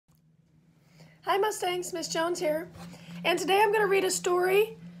Hi Mustangs, Miss Jones here. And today I'm going to read a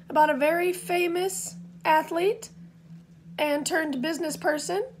story about a very famous athlete and turned business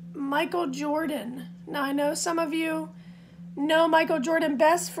person, Michael Jordan. Now I know some of you know Michael Jordan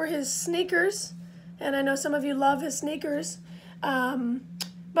best for his sneakers, and I know some of you love his sneakers,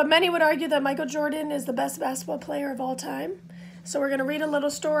 but many would argue that Michael Jordan is the best basketball player of all time. So we're going to read a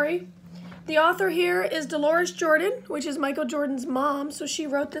little story. The author here is Dolores Jordan, which is Michael Jordan's mom, so she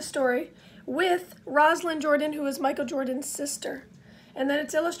wrote this story, with Rosalind Jordan, who is Michael Jordan's sister. And then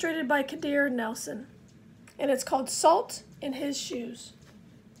it's illustrated by Kadir Nelson. And it's called Salt in His Shoes.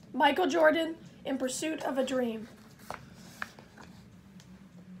 Michael Jordan in Pursuit of a Dream.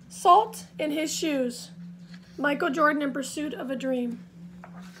 Salt in His Shoes. Michael Jordan in Pursuit of a Dream.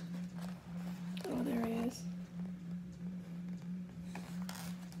 Oh, there he is.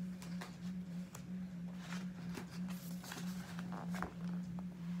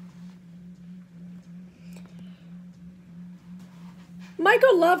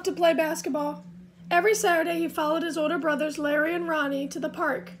 Michael loved to play basketball. Every Saturday he followed his older brothers Larry and Ronnie to the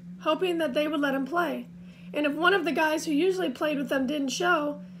park, hoping that they would let him play. And if one of the guys who usually played with them didn't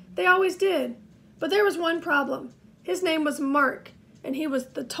show, they always did. But there was one problem. His name was Mark, and he was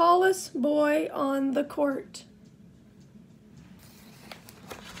the tallest boy on the court.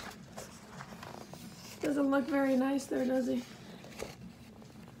 Doesn't look very nice there, does he?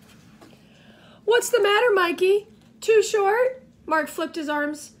 "What's the matter, Mikey? Too short?" Mark flipped his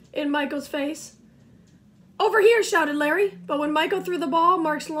arms in Michael's face. "Over here," shouted Larry. But when Michael threw the ball,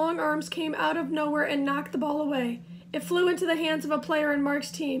 Mark's long arms came out of nowhere and knocked the ball away. It flew into the hands of a player in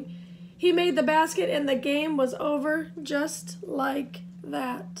Mark's team. He made the basket, and the game was over just like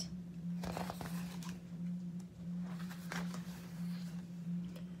that.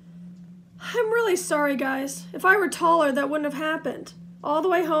 "I'm really sorry, guys. If I were taller, that wouldn't have happened." All the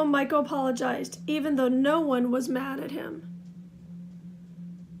way home, Michael apologized, even though no one was mad at him.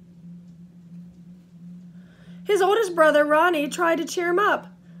 His oldest brother, Ronnie, tried to cheer him up.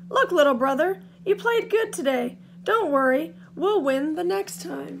 "Look, little brother, you played good today. Don't worry, we'll win the next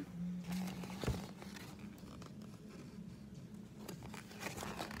time."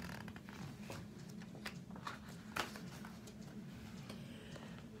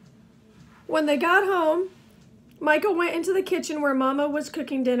 When they got home, Michael went into the kitchen where Mama was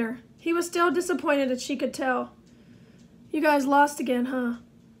cooking dinner. He was still disappointed, as she could tell. "You guys lost again, huh?"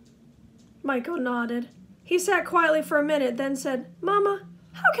 Michael nodded. He sat quietly for a minute, then said, "Mama,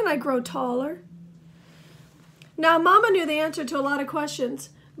 how can I grow taller?" Now, Mama knew the answer to a lot of questions,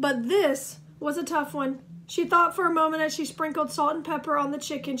 but this was a tough one. She thought for a moment as she sprinkled salt and pepper on the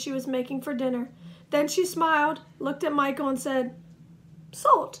chicken she was making for dinner. Then she smiled, looked at Michael, and said,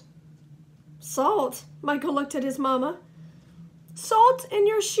 "Salt." "Salt?" Michael looked at his mama. "Salt in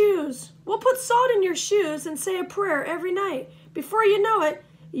your shoes. We'll put salt in your shoes and say a prayer every night. Before you know it,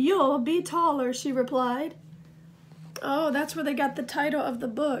 you'll be taller," she replied. Oh, that's where they got the title of the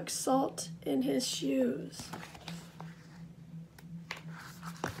book, Salt in His Shoes.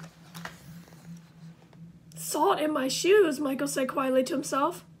 "Salt in my shoes," Michael said quietly to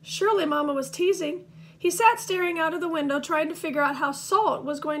himself. Surely Mama was teasing. He sat staring out of the window, trying to figure out how salt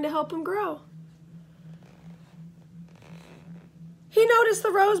was going to help him grow. He noticed the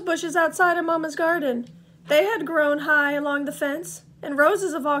rose bushes outside of Mama's garden. They had grown high along the fence, and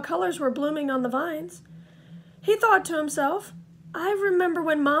roses of all colors were blooming on the vines. He thought to himself, "I remember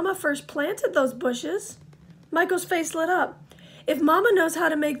when Mama first planted those bushes." Michael's face lit up. If Mama knows how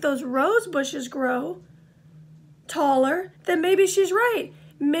to make those rose bushes grow taller, then maybe she's right.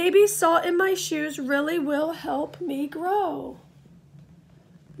 Maybe salt in my shoes really will help me grow.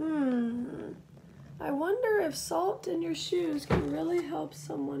 I wonder if salt in your shoes can really help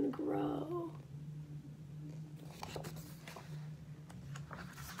someone grow.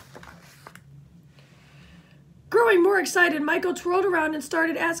 Growing more excited, Michael twirled around and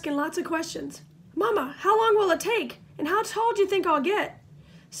started asking lots of questions. "Mama, how long will it take? And how tall do you think I'll get?"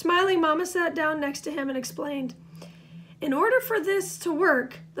 Smiling, Mama sat down next to him and explained, "In order for this to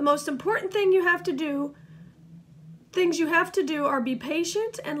work, the most important things you have to do are be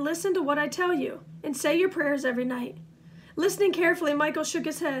patient and listen to what I tell you, and say your prayers every night." Listening carefully, Michael shook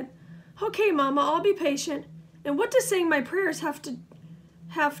his head. "Okay, Mama, I'll be patient. And what does saying my prayers have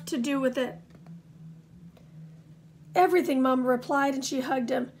to do with it?" "Everything," Mama replied, and she hugged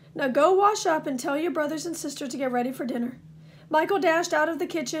him. "Now go wash up and tell your brothers and sisters to get ready for dinner." Michael dashed out of the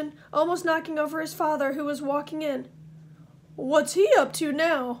kitchen, almost knocking over his father, who was walking in. "What's he up to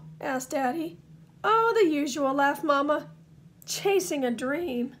now?" asked Daddy. "Oh, the usual," laughed Mama. "Chasing a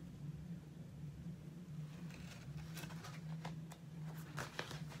dream."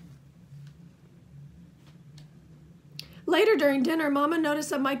 Later during dinner, Mama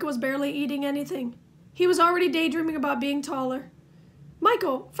noticed that Michael was barely eating anything. He was already daydreaming about being taller.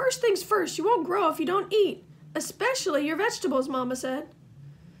 Michael, first things first, you won't grow if you don't eat, especially your vegetables, Mama said.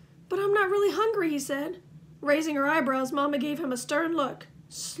 But I'm not really hungry, he said. Raising her eyebrows, Mama gave him a stern look.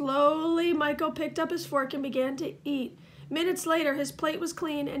 Slowly, Michael picked up his fork and began to eat. Minutes later, his plate was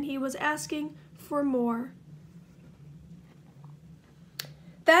clean and he was asking for more.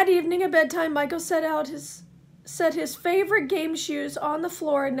 That evening at bedtime, Michael set his favorite game shoes on the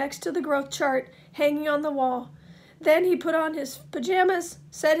floor next to the growth chart hanging on the wall. Then he put on his pajamas,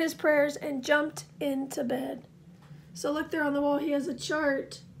 said his prayers, and jumped into bed. So look there on the wall, he has a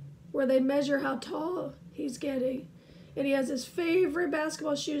chart where they measure how tall he's getting. And he has his favorite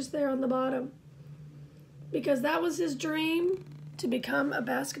basketball shoes there on the bottom, because that was his dream, to become a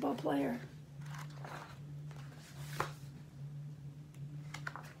basketball player.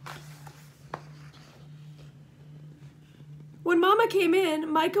 When Mama came in,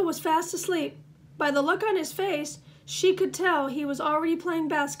 Michael was fast asleep. By the look on his face, she could tell he was already playing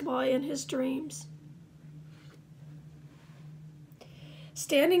basketball in his dreams.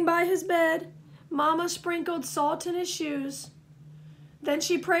 Standing by his bed, Mama sprinkled salt in his shoes. Then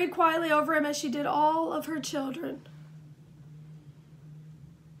she prayed quietly over him as she did all of her children.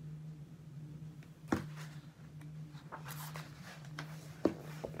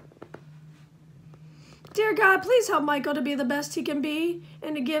 Dear God, please help Michael to be the best he can be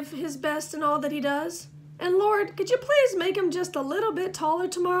and to give his best in all that he does. And Lord, could you please make him just a little bit taller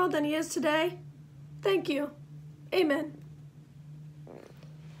tomorrow than he is today? Thank you. Amen.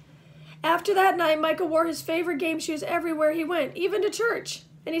 After that night, Michael wore his favorite game shoes everywhere he went, even to church.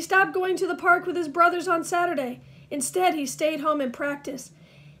 And he stopped going to the park with his brothers on Saturday. Instead, he stayed home and practiced.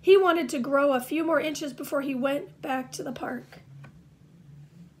 He wanted to grow a few more inches before he went back to the park.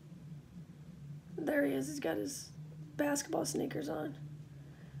 There he is. He's got his basketball sneakers on.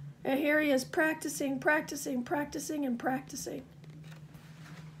 And here he is practicing, practicing, practicing, and practicing.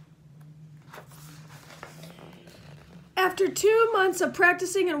 After 2 months of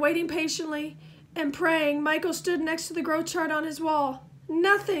practicing and waiting patiently and praying, Michael stood next to the growth chart on his wall.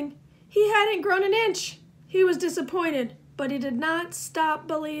 Nothing. He hadn't grown an inch. He was disappointed, but he did not stop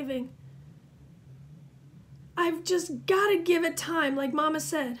believing. I've just got to give it time, like Mama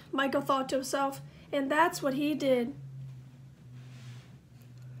said, Michael thought to himself, and that's what he did.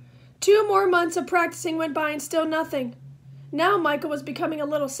 2 more months of practicing went by and still nothing. Now Michael was becoming a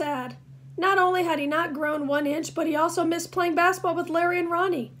little sad. Not only had he not grown 1 inch, but he also missed playing basketball with Larry and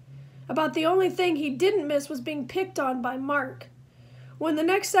Ronnie. About the only thing he didn't miss was being picked on by Mark. When the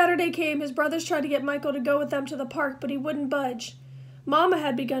next Saturday came, his brothers tried to get Michael to go with them to the park, but he wouldn't budge. Mama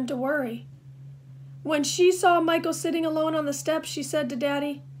had begun to worry. When she saw Michael sitting alone on the steps, she said to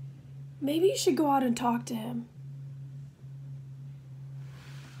Daddy, "Maybe you should go out and talk to him."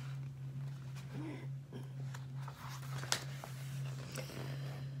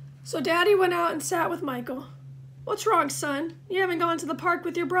 So Daddy went out and sat with Michael. "What's wrong, son? You haven't gone to the park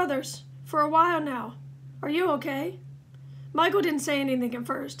with your brothers for a while now. Are you okay?" Michael didn't say anything at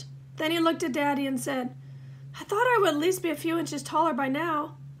first. Then he looked at Daddy and said, "I thought I would at least be a few inches taller by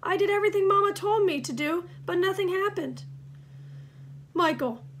now. I did everything Mama told me to do, but nothing happened."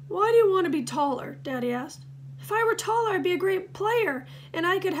 "Michael, why do you want to be taller?" Daddy asked. "If I were taller, I'd be a great player, and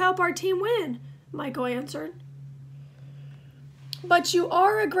I could help our team win," Michael answered. "But you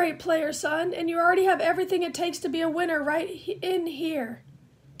are a great player, son, and you already have everything it takes to be a winner right in here."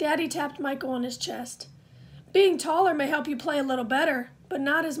 Daddy tapped Michael on his chest. "Being taller may help you play a little better, but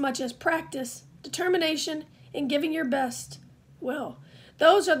not as much as practice, determination, and giving your best will.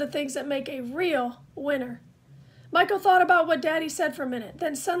 Those are the things that make a real winner." Michael thought about what Daddy said for a minute.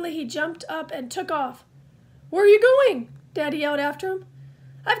 Then suddenly he jumped up and took off. "Where are you going?" Daddy yelled after him.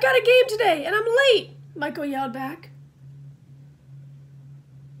 "I've got a game today, and I'm late," Michael yelled back.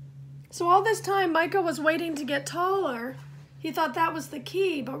 So all this time, Michael was waiting to get taller. He thought that was the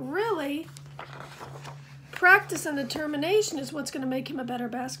key, but really, practice and determination is what's going to make him a better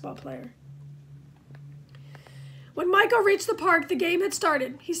basketball player. When Michael reached the park, the game had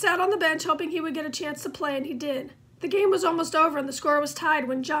started. He sat on the bench hoping he would get a chance to play, and he did. The game was almost over, and the score was tied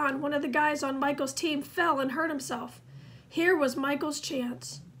when John, one of the guys on Michael's team, fell and hurt himself. Here was Michael's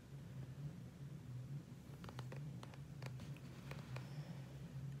chance.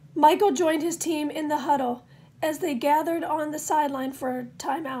 Michael joined his team in the huddle as they gathered on the sideline for a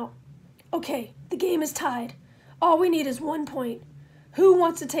timeout. "Okay, the game is tied. All we need is 1 point. Who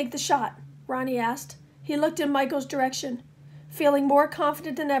wants to take the shot?" Ronnie asked. He looked in Michael's direction. Feeling more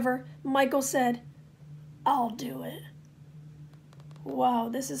confident than ever, Michael said, "I'll do it." Wow,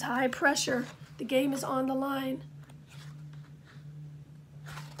 this is high pressure. The game is on the line.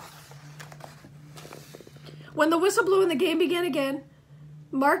 When the whistle blew and the game began again,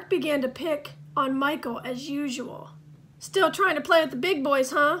 Mark began to pick on Michael as usual. Still trying to play with the big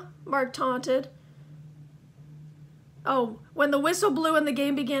boys, huh? Mark taunted. Oh, when the whistle blew and the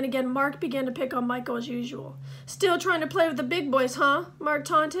game began again, Mark began to pick on Michael as usual. Still trying to play with the big boys, huh? Mark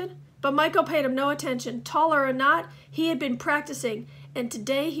taunted. But Michael paid him no attention. Taller or not, he had been practicing, and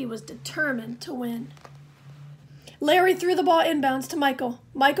today he was determined to win. Larry threw the ball inbounds to Michael.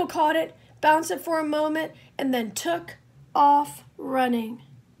 Michael caught it, bounced it for a moment, and then took off running.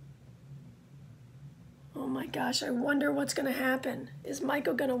 Oh my gosh, I wonder what's going to happen. Is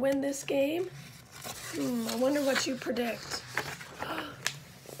Michael going to win this game? I wonder what you predict.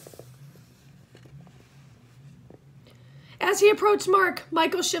 As he approached Mark,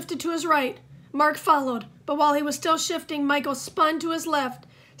 Michael shifted to his right. Mark followed, but while he was still shifting, Michael spun to his left.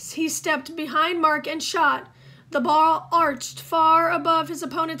 He stepped behind Mark and shot. The ball arched far above his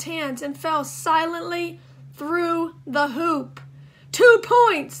opponent's hands and fell silently through the hoop. 2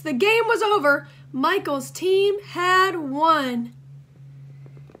 points! The game was over. Michael's team had won.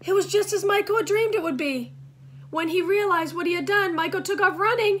 It was just as Michael had dreamed it would be. When he realized what he had done, Michael took off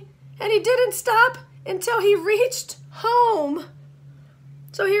running, and he didn't stop until he reached home.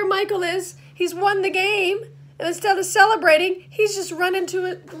 So here Michael is. He's won the game, and instead of celebrating, he's just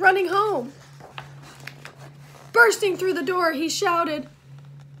running home. Bursting through the door, he shouted,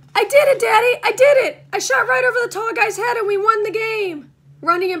 "I did it, Daddy! I did it! I shot right over the tall guy's head, and we won the game!"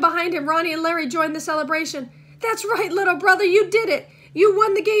 Running in behind him, Ronnie and Larry joined the celebration. "That's right, little brother, you did it! You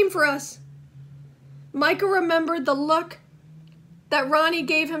won the game for us!" Michael remembered the look that Ronnie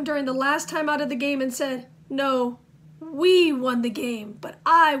gave him during the last time out of the game and said, "No, we won the game, but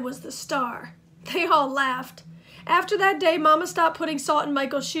I was the star." They all laughed. After that day, Mama stopped putting salt in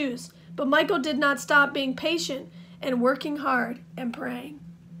Michael's shoes, but Michael did not stop being patient and working hard and praying.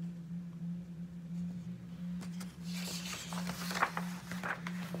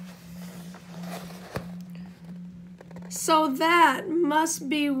 So that must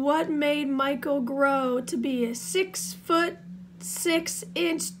be what made Michael grow to be a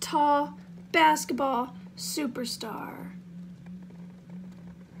 6'6" tall basketball superstar.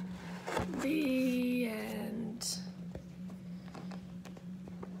 The end.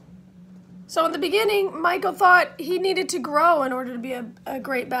 So in the beginning, Michael thought he needed to grow in order to be a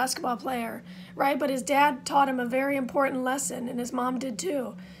great basketball player, right? But his dad taught him a very important lesson, and his mom did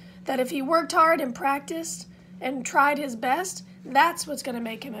too, that if he worked hard and practiced and tried his best, that's what's going to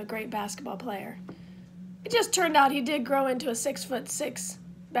make him a great basketball player. It just turned out he did grow into a 6'6"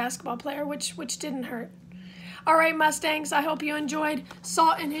 basketball player, which didn't hurt. All right, Mustangs, I hope you enjoyed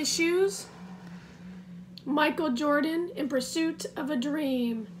Salt in His Shoes. Michael Jordan, In Pursuit of a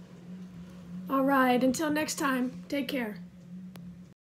Dream. All right, until next time, take care.